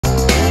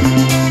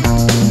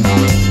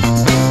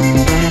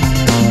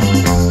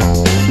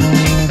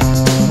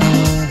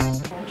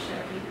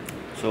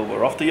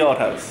to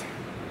Yardhouse?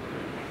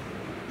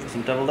 For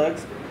some deviled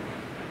eggs?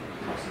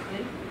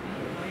 Possibly.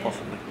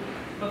 Possibly.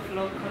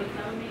 Buffalo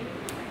cauliflower maybe?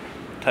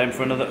 Time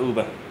for another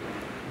Uber.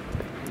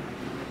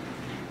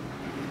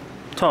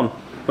 Tom,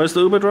 where's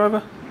the Uber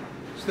driver?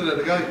 Still at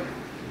the gate.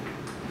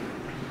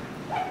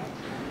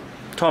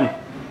 Tom,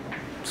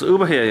 is the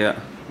Uber here yet?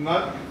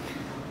 No.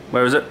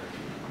 Where is it?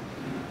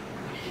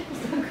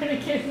 I'm gonna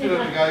give you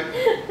Still at the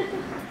gate.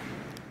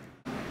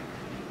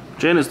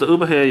 Jane, is the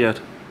Uber here yet?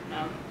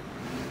 No.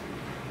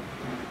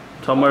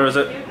 Tom, where is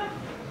it?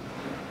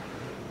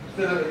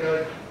 Still at the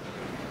gate.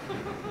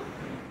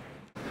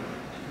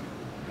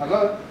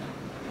 Hello?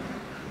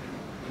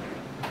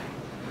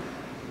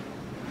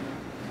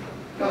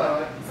 Hello,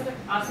 mate.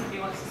 Ask if he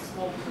wants to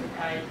swap to the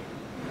cake.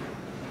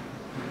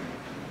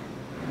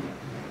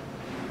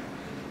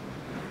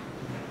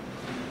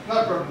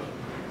 No problems.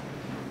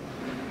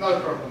 No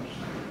problems.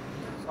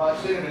 Right,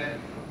 see you in a minute.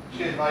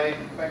 Cheers, mate.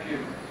 Thank you.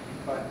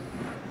 Bye.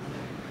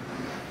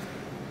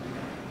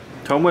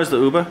 Tom, where's the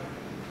Uber?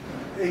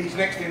 He's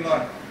next in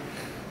line.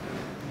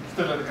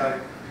 Still at the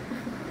gate.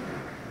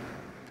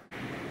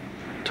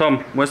 Tom,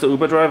 where's the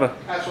Uber driver?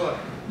 Outside.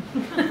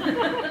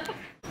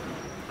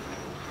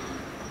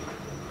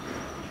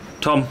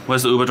 Tom,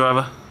 where's the Uber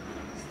driver?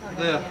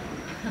 There.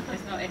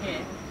 It's not in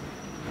here.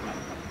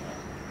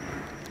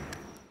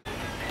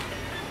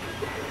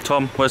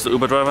 Tom, where's the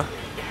Uber driver?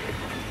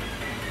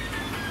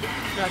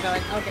 Should I go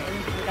in? I'll get in.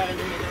 We'll go in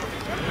the middle.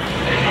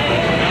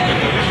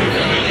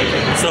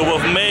 So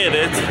we've made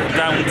it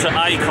down to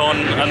Icon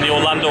and the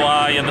Orlando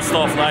Eye and the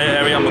Starflyer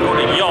area, and we're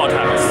going to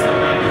Yardhouse.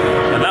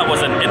 And that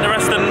was an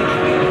interesting...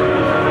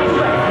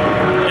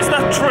 Is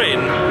that train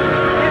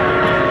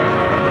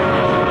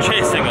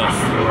chasing us?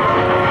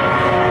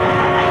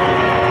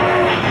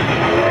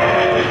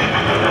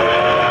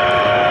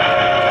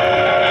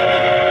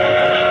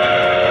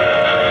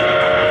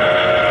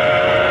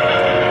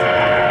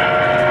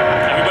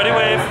 Everybody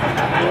wave.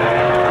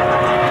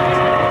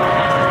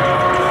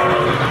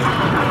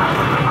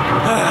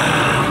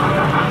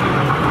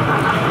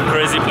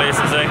 Crazy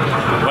places, eh?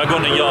 We're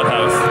going to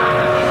Yardhouse.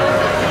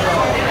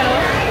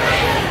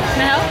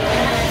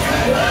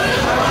 Hello?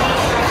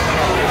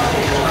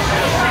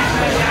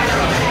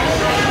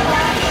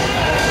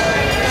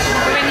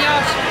 We're in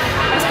Yard.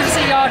 I was going to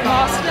say Yard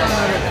Master.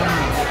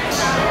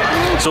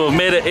 So we've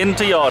made it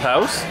into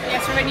Yardhouse,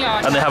 Yes, we're in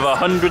Yard. and they have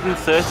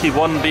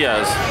 131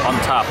 beers on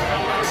tap.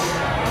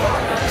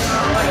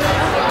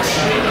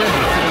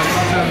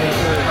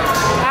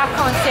 I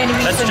can't see any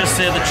Let's reason. just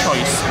say the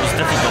choice was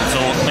difficult.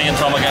 So me and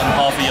Tom are getting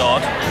half a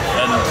yard,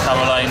 and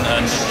Caroline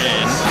and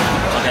Jane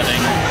are getting...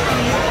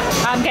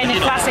 I'm getting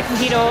a classic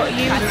mojito.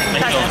 You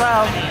classic as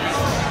well.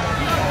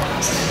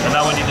 And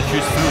now we need to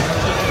choose food.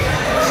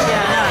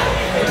 Yeah, I know.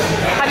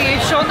 Have you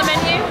shown the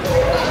menu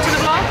to the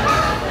vlog?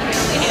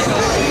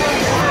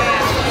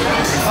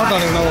 I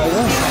don't even know what I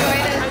want.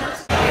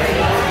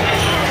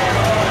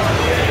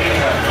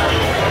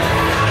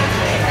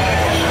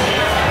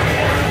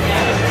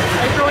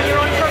 Are you drawing your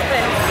own truck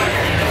then?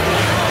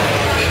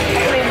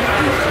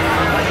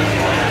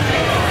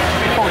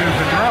 Probably in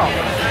the ground.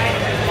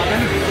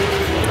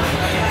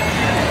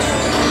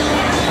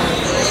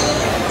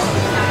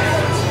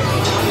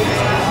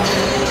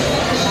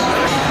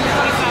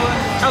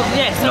 Oh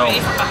yes, No. it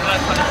is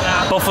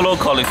Buffalo buffalo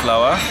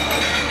cauliflower.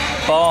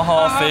 cauliflower,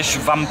 Baja fish,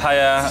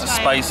 vampire,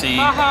 spicy.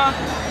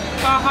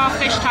 Baja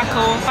fish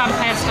taco,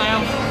 vampire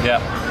style. Yeah.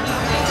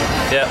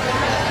 Yeah.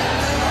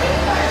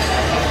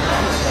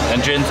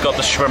 And Jane's got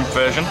the shrimp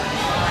version.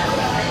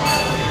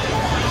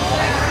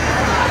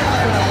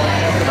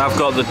 I've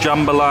got the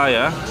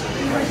jambalaya.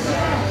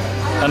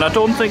 And I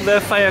don't think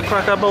they're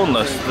firecracker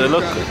boneless. They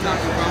look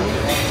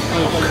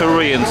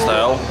Korean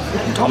style.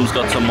 And Tom's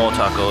got some more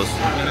tacos.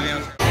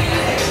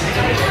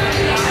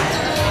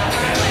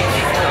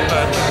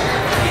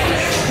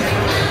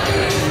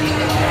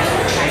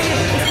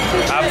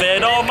 I've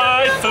ate all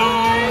my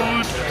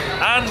food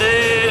and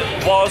it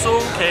was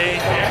okay.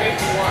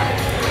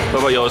 What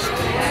about yours? It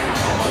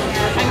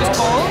was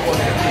cold.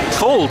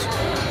 Cold?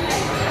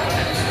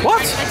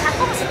 What? The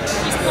tacos?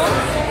 It's cold.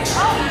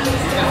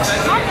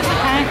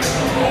 Okay.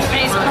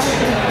 It's cold.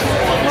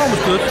 That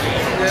was good.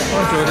 Yeah, I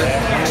enjoyed it.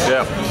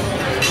 Yeah.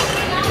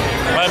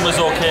 Mine was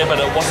okay, but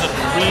it wasn't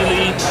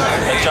really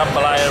a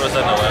jambalaya as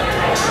I know it.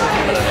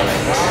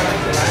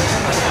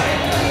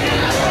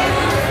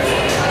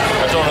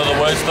 I don't know the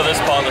words to this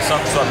part of the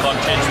song, so I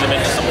can't change them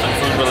into something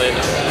food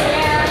related.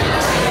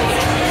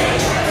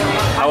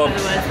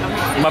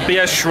 My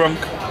beer shrunk.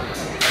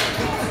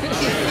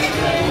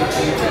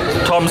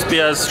 Tom's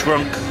beer's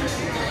shrunk.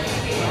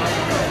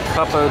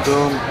 Papa,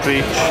 don't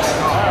preach.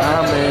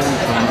 Amen.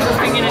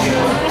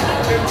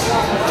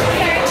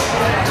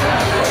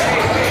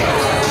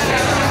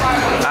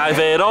 I've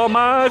ate all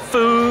my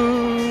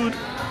food.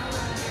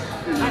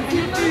 Thank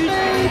you.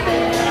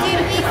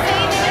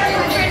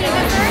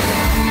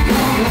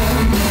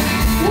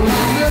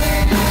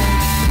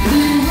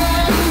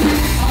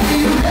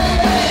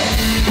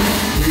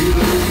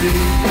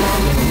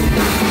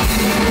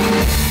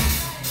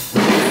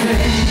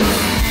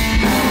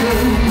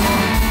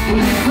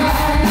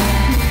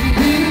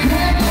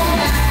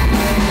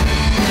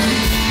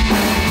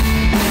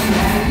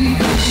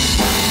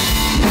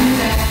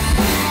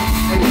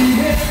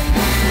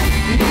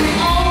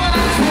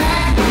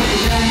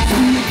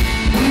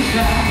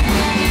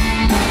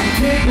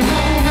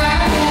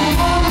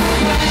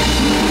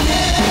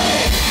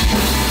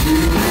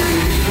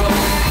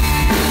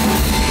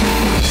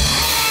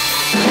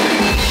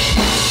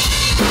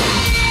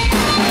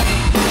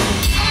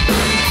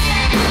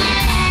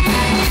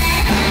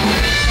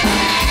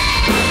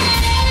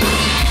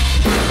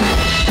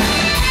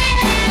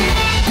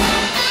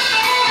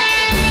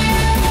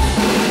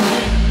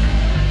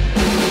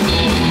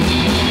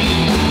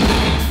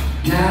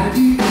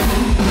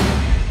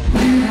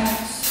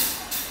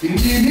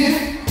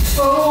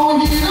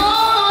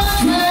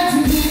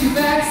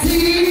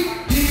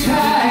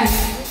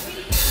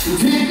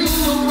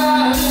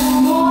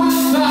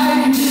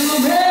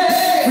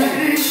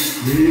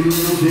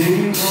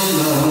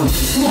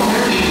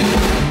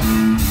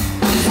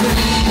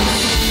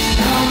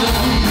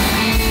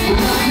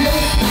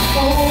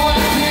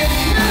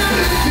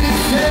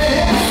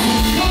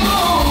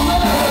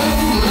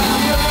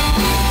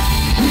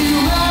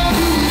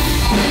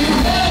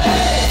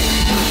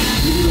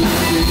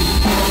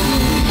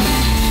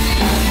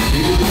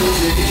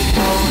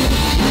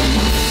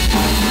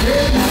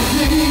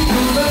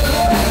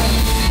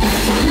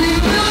 We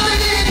will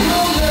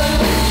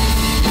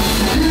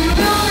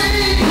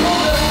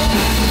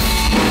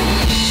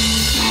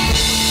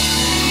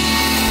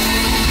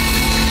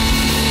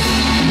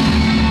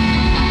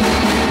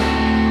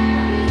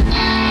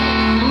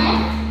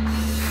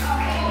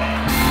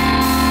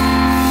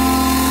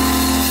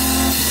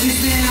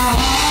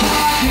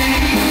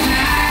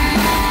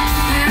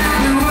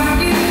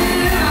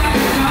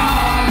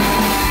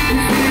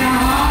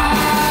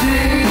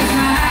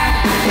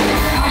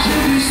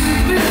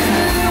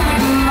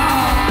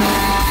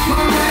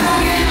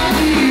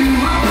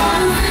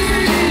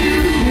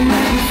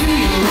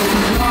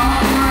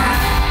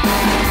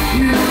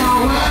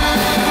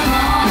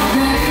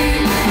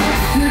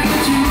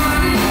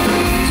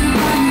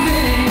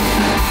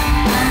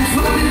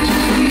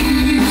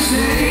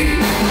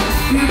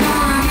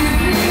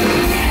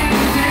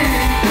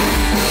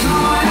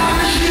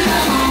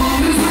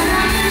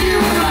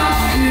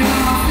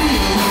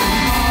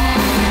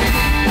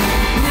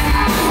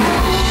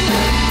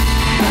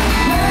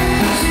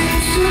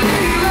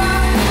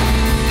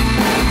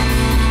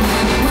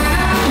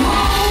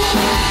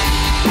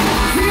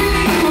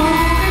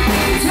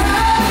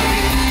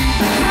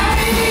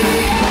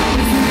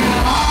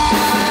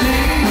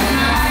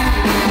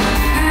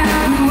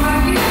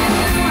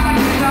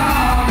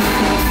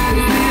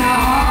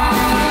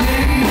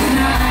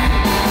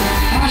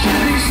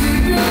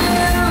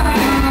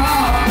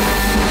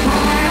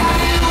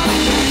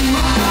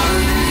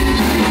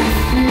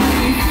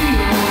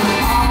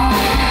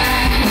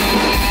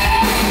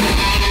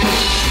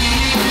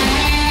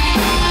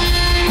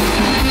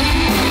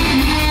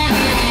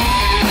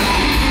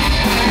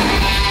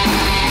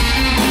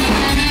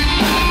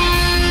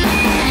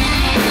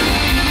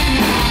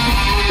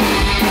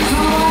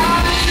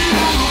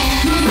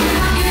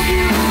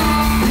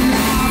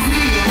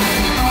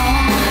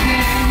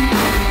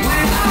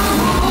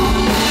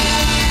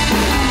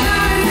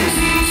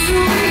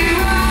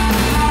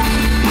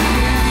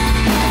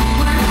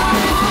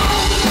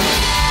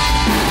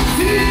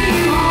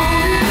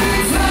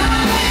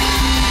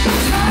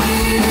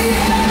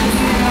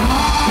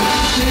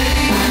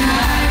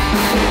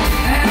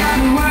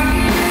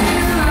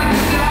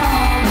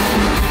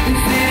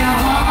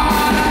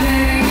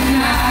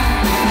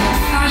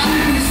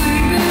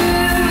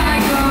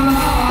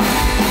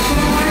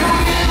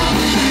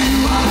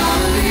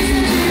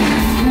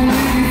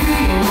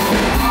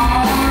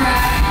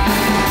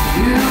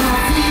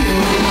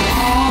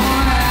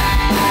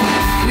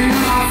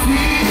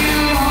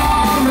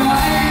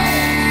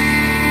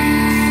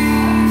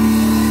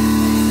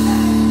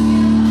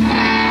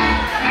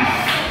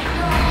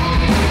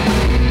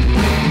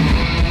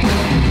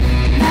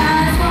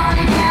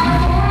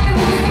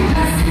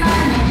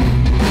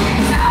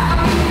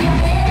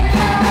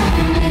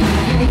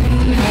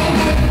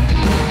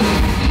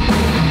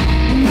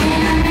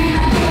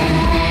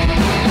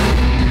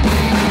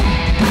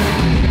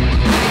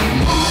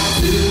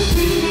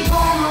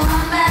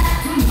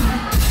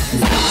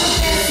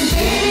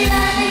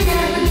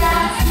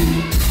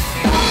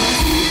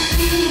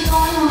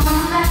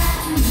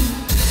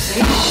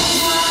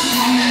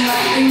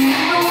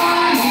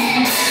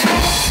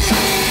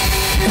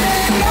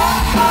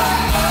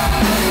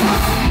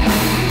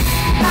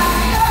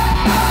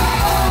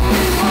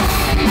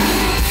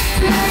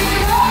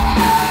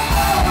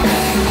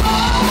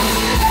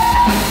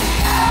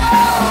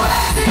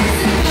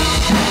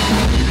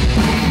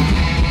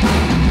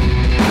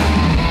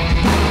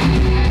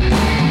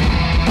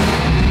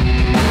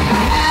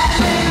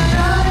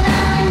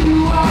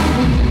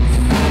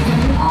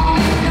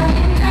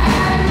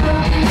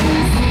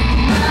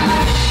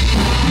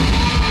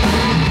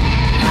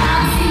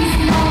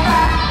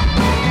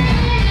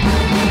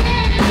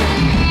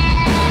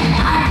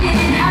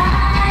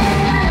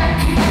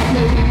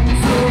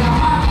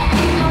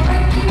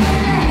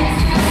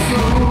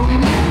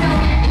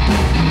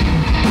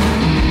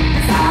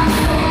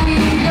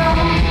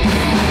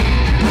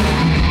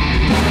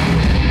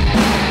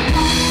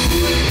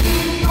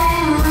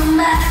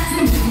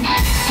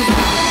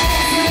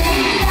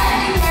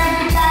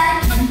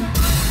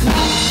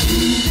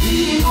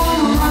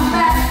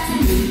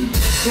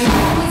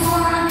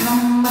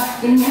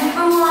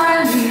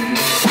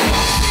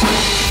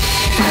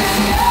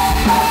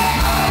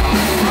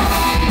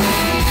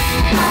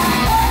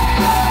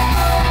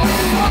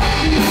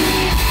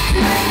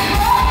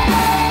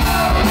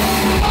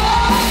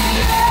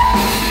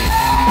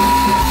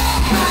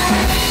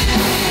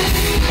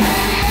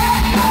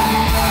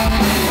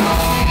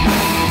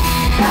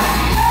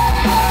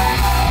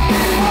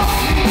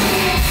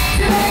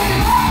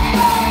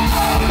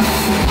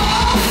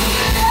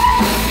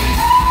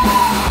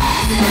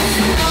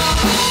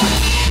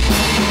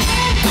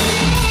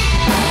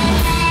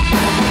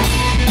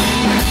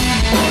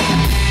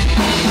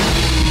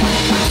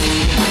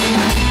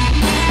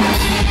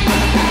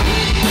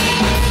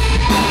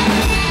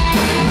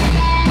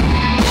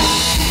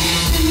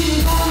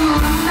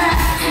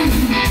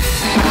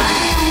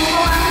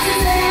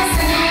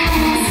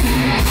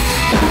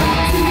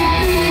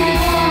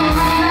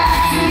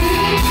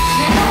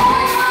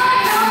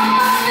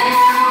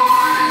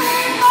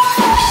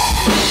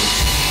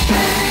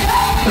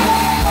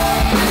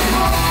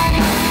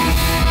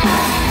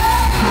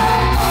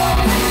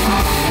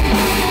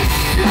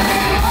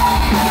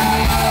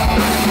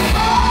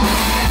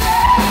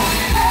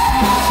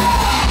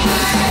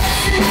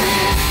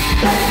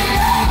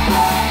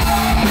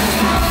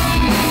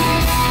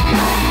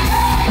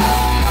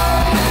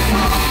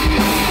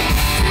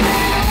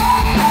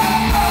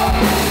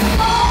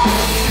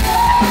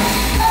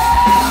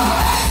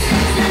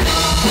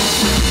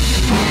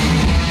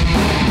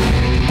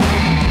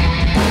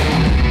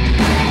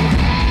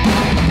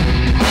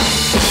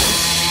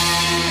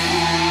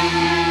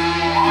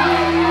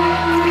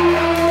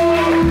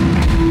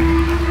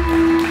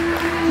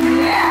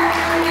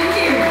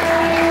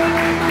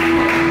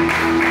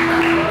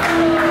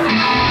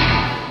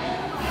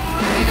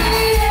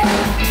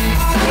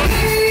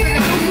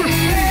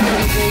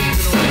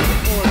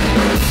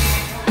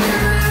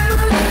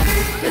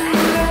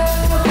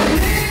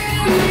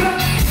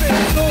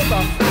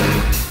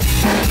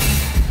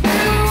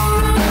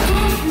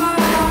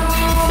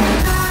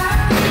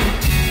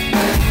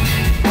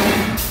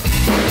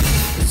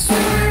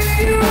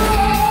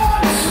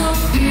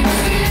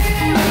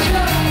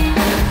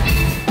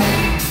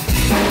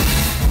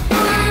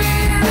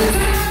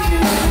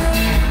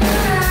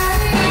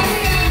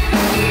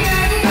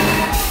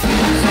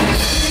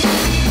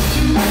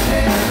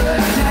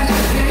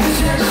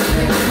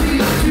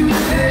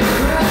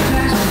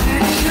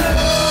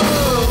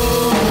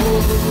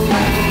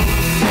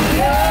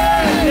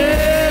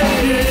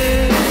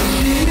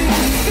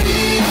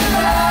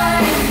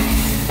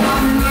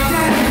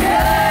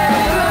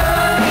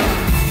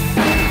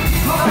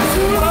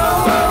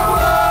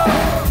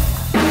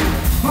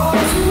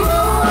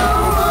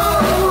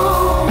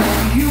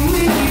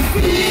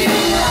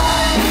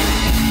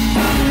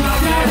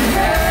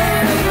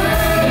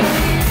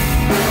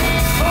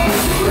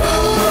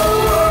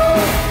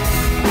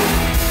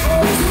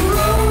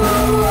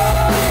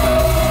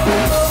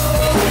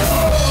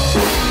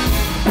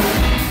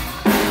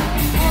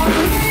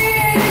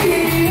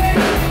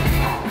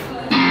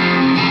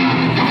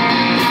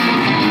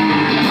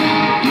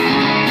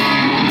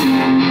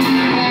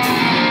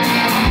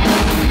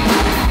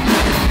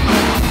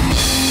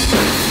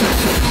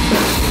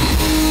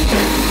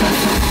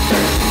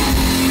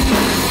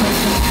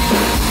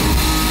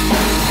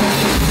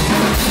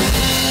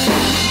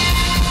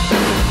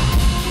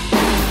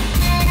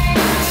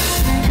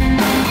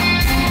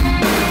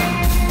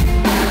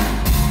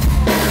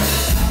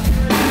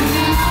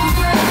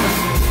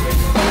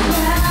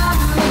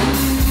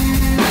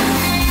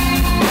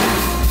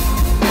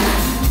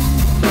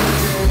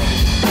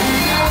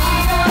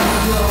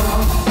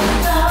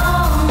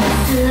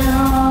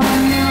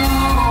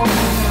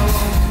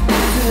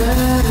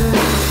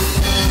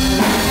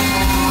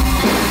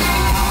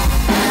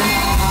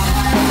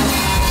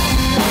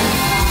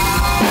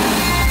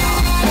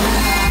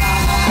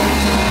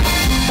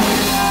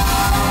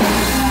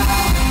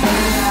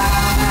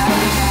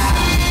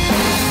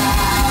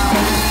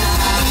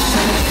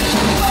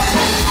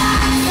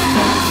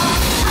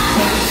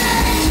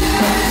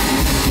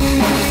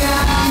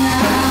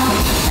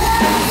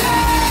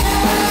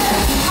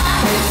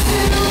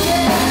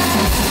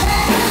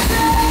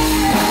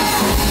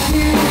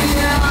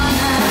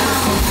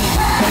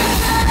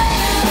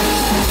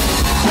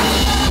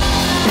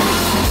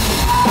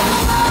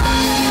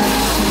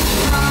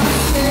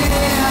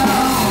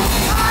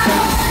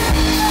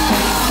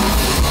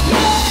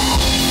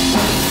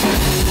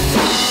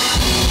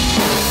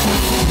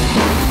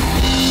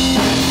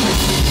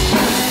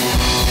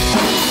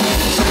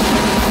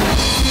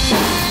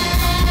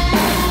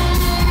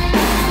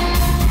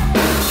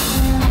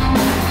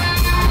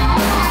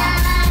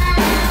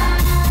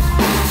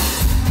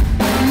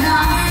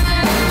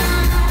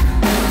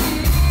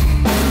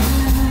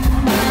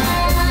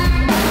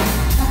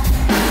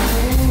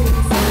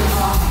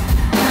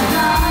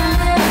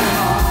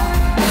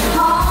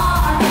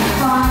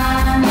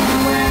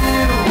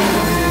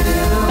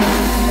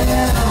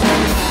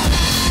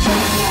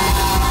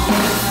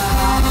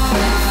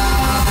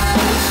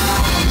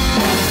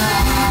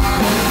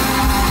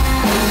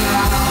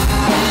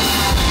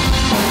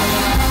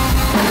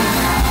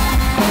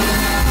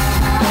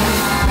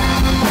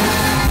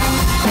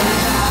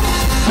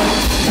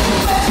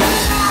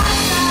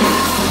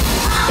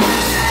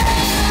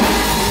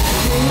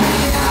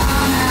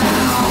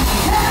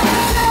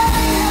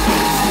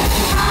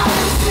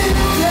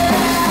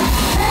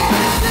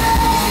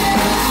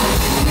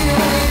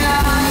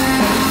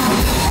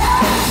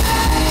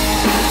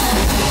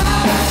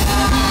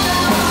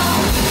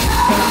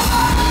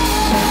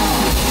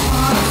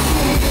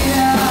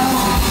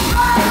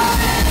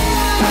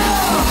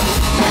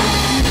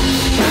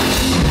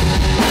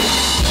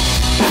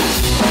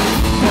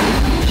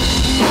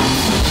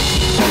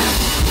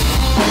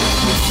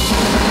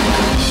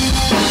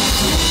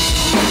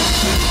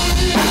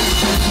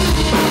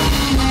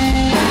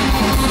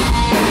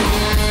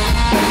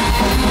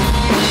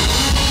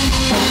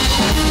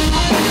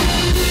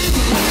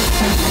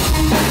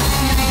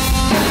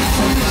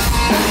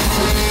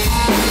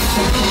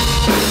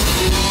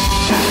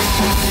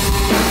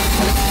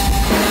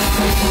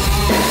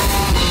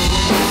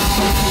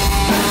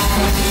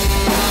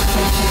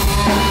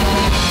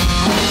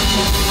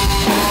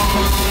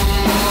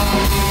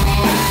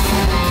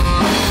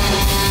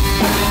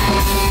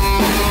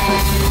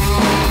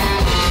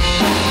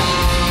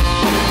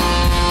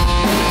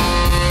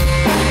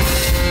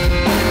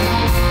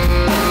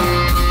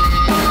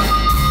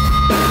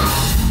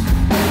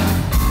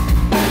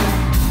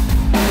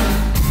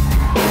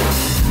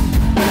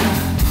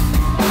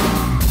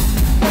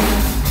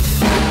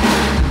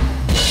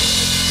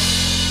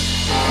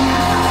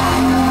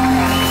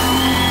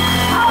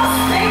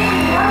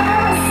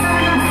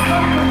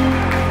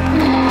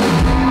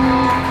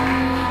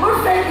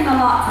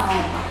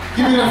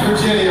Give it up for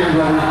Jenny,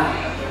 everybody.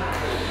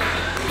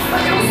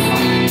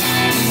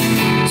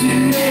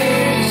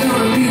 Today's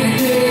gonna be the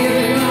day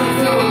they're gonna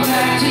throw it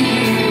back to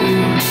you.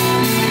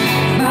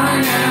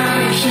 By now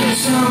you should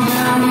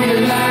somehow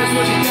realize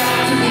what you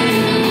got to do.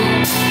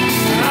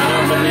 I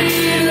don't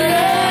believe that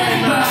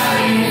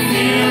anybody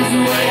feels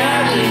the way I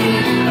do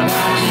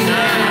about you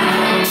now.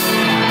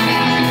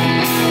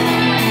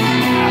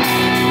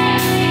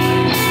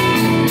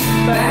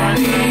 Back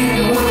then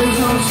the world was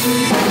on the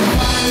street,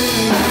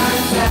 finally out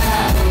of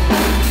town.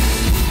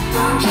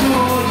 I'm sure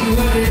you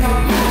heard it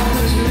all before,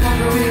 but you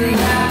never really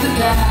have to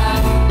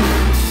doubt.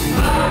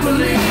 I don't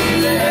believe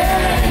that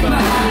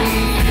anybody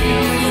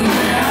feels the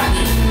way I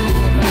do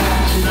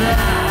about you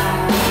now.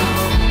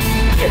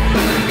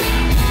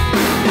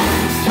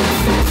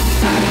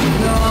 You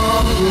know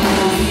the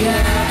road we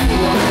have to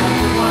walk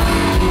the one.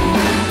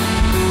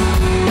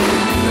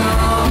 You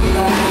know the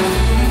life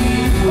we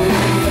lead the way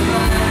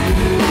behind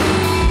you.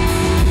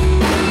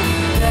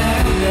 There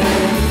are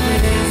many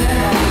things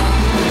that I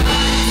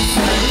like to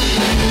say,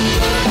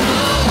 but no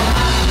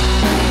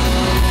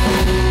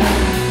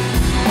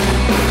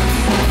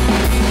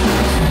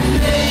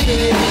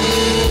lady,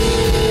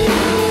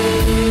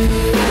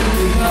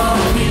 we're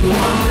gonna be the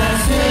one that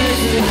stays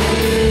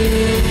here.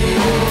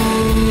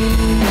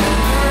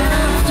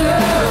 After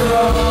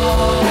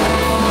all,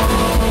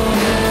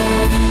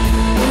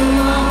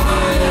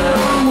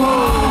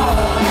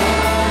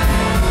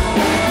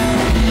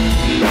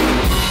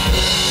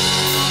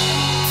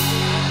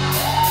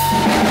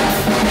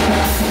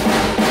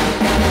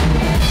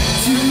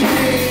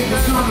 today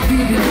there's gonna be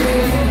the day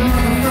they're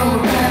gonna throw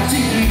it back to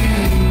you.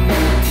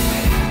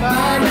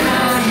 By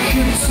now you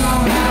should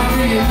somehow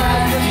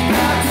realize what you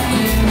got to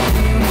do.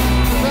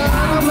 I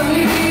don't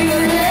believe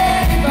that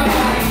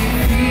anybody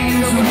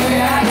feels the way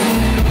I do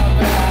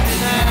about it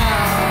now.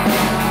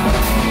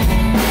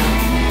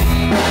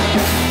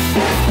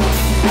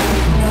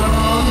 No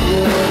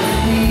words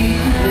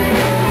need to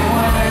wear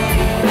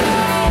winding.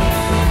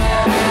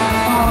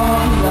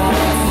 All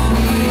lights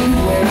need to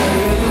wear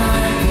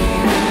blinding.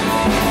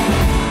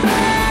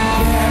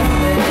 There are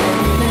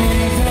many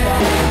things that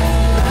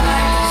I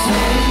like to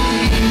say,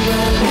 but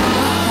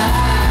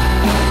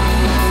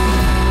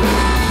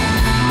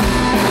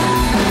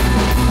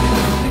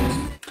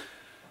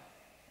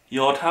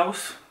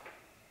Yardhouse,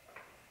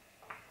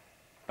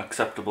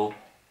 acceptable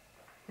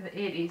In the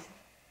 80s.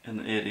 in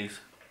the 80s.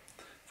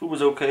 Food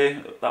was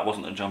okay. That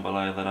wasn't a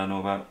jambalaya that I know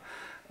about.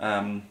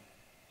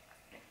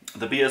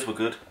 The beers were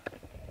good.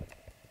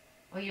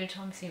 Oh, you and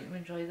Tom seem to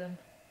enjoy them.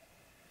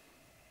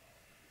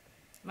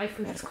 My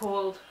food was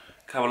cold.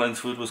 Caroline's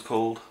food was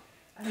cold.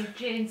 I think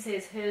Jane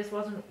says hers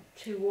wasn't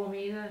too warm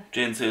either.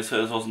 Jane says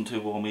hers wasn't too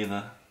warm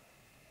either.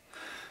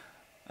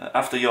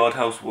 After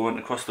Yardhouse we went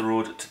across the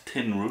road to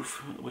Tin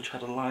Roof, which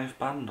had a live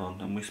band on,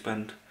 and we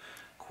spent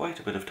quite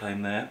a bit of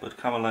time there, but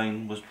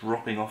Caroline was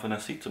dropping off in her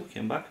seat, so we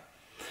came back.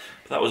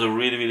 But that was a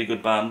really, really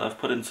good band. I've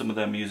put in some of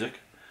their music.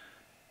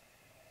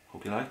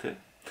 Hope you liked it.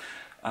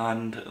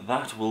 And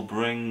that will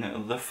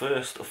bring the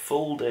first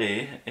full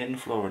day in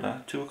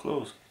Florida to a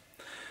close.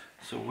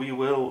 So we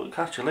will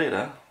catch you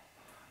later.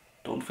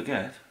 Don't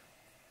forget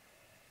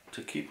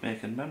to keep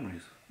making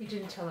memories. You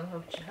didn't tell them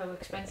how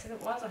expensive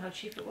it was or how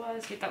cheap it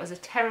was. That was a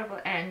terrible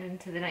ending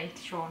to the night,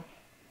 Sean.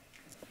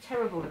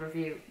 Terrible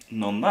review.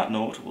 And on that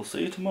note, we'll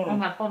see you tomorrow. On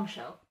that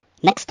bombshell.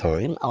 Next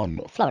time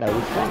on Florida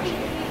with French.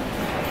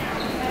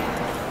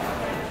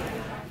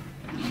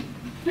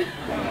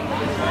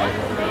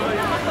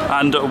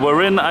 And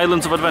we're in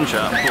Islands of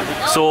Adventure.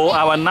 So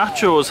our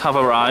nachos have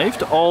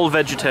arrived, all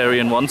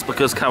vegetarian ones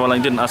because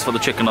Caroline didn't ask for the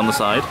chicken on the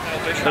side.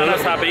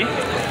 Anna's happy.